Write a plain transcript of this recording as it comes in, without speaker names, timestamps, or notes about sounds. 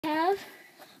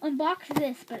unbox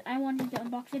this, but I wanted to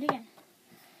unbox it again.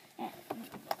 And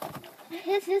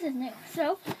this is new.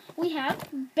 So, we have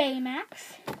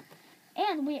Baymax,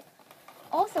 and we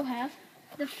also have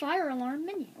the fire alarm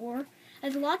minion, or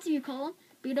as lots of you call him,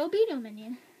 Bedo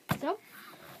minion. So,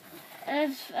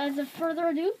 as a further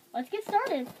ado, let's get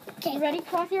started. Okay. You ready,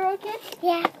 CrossyRoadKid?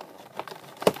 Yeah.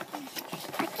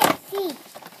 I can't see.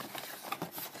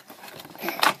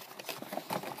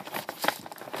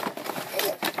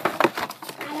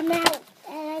 I'm out.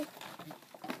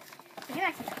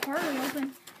 Baymax is hardly open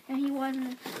than he was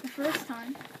the first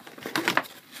time.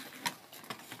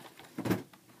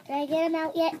 Did I get him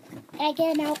out yet? Did I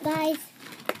get him out, guys?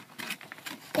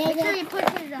 Make sure you put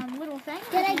his little thing.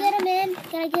 Did I get him in?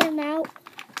 Did I get him out?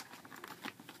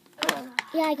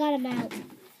 Yeah, I got him out.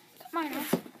 Mine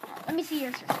is. Let me see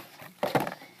yours first.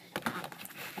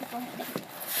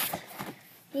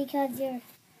 Because you're...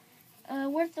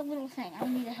 Where's the little thing? I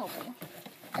need to help you.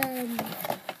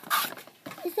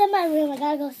 It's in my room. I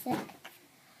gotta go sick.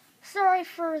 Sorry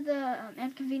for the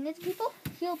inconvenience, people.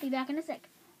 He'll be back in a sec.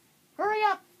 Hurry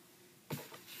up!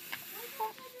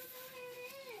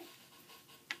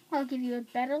 I'll give you a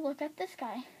better look at this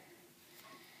guy.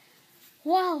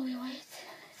 While we wait.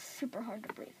 It's super hard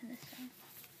to breathe in this thing.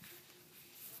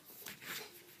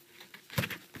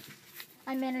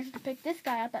 I managed to pick this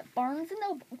guy up at Barnes &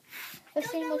 Noble. I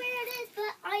don't know where it is,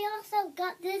 but I also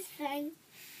got this thing.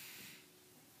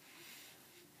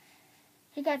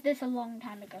 He got this a long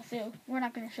time ago, so we're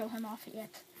not going to show him off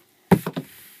yet.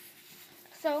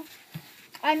 So,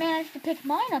 I managed to pick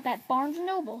mine up at Barnes &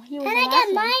 Noble. He was And the I last got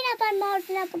one. mine up on Barnes &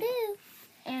 Noble too.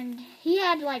 And he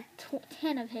had like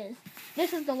 10 of his.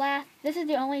 This is the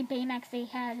only Baymax they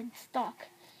had in stock.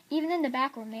 Even in the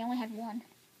back room, they only had one.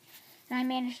 And I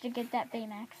managed to get that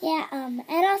Baymax. Yeah, and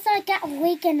also I got a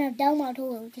week in a Domo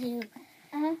too.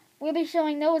 We'll be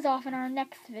showing those off in our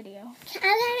next video. Can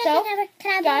I be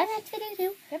in the next video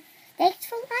too? Yep. Thanks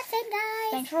for watching,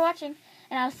 guys. Thanks for watching.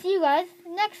 And I'll see you guys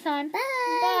next time. Bye.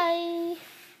 Bye.